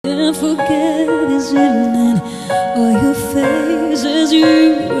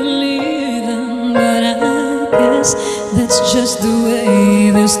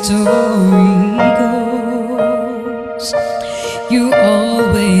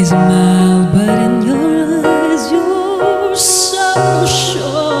smile, but in your eyes your soul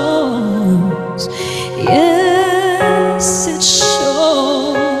shows. Yes, it shows.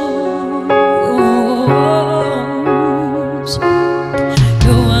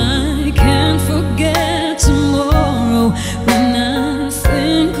 No, I can't forget tomorrow when I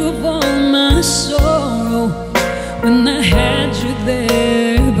think of all my sorrow. When I had you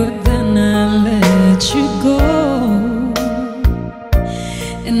there, but then I let you go.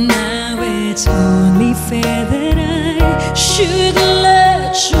 And now it's only fair that I should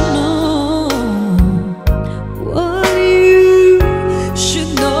let you know what you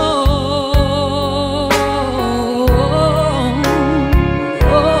should know.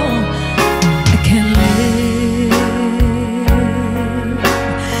 I can't live,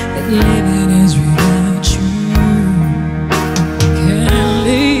 but living is without you. Can't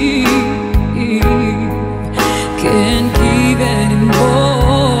live, can't give anymore.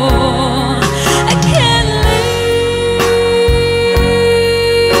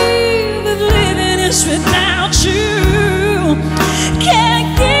 Without you, can't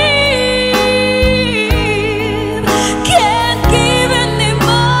give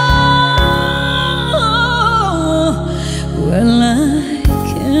anymore. Well, I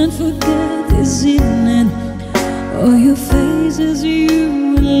can't forget this evening, all your faces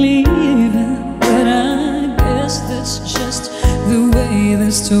you were leaving. But I guess that's just the way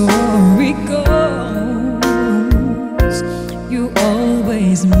the story goes. You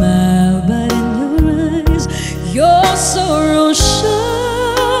always smile, but your sorrow shows.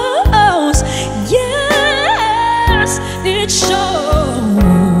 Yes, it shows.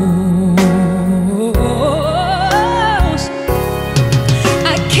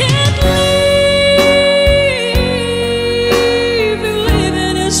 I can't live,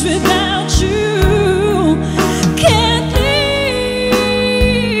 living is without you. Can't live,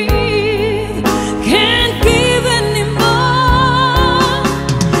 can't give anymore.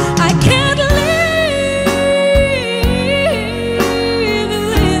 I can't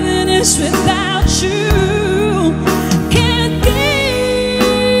without you, can't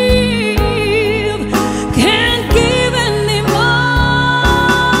give anymore.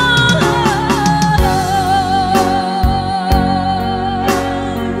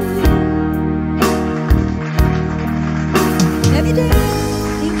 Every day,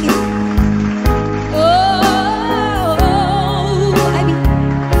 thank you. Oh,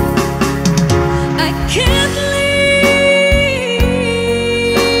 I can't